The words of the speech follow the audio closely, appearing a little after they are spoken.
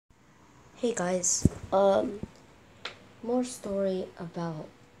Hey guys, more story about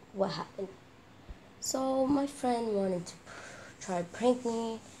what happened. So my friend wanted to try to prank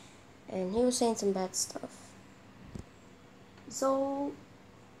me, and he was saying some bad stuff. So,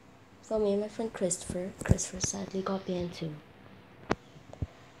 me and my friend Christopher sadly got banned too.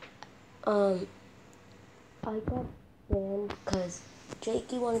 Um, I got banned because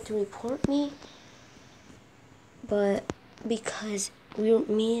Jakey wanted to report me, but because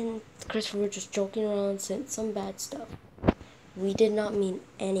me and Christopher were just joking around, saying some bad stuff. We did not mean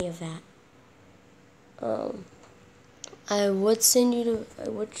any of that. I would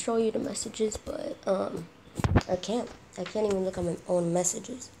show you the messages, but I can't. I can't even look at my own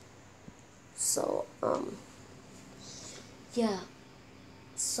messages. So yeah.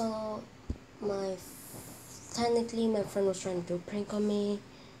 So my technically my friend was trying to do a prank on me,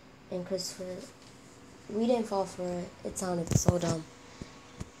 and Christopher. We didn't fall for it. It sounded so dumb,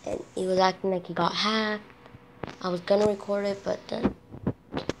 and he was acting like he got hacked. I was gonna record it, but then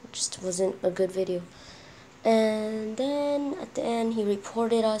it just wasn't a good video. And then at the end, he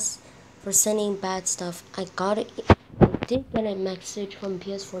reported us for sending bad stuff. I did get a message from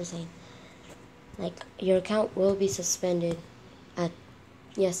PS4 saying, like, your account will be suspended at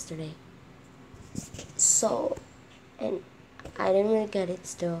yesterday. So, and I didn't really get it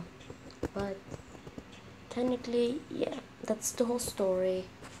still. But technically, yeah, that's the whole story.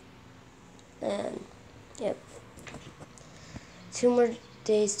 And, yep. 2 more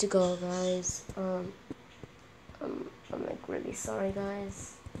days to go, guys. I'm like really sorry,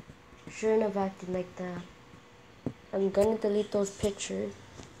 guys. Shouldn't have acted like that. I'm gonna delete those pictures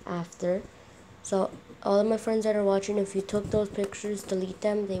after. So all of my friends that are watching, if you took those pictures, delete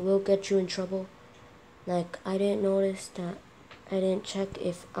them. They will get you in trouble. Like, I didn't notice that. I didn't check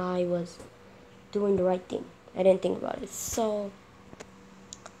if I was doing the right thing. I didn't think about it. So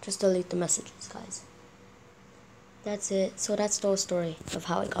just delete the messages, guys. That's it. So that's the whole story of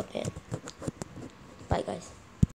how I got banned. Bye, guys.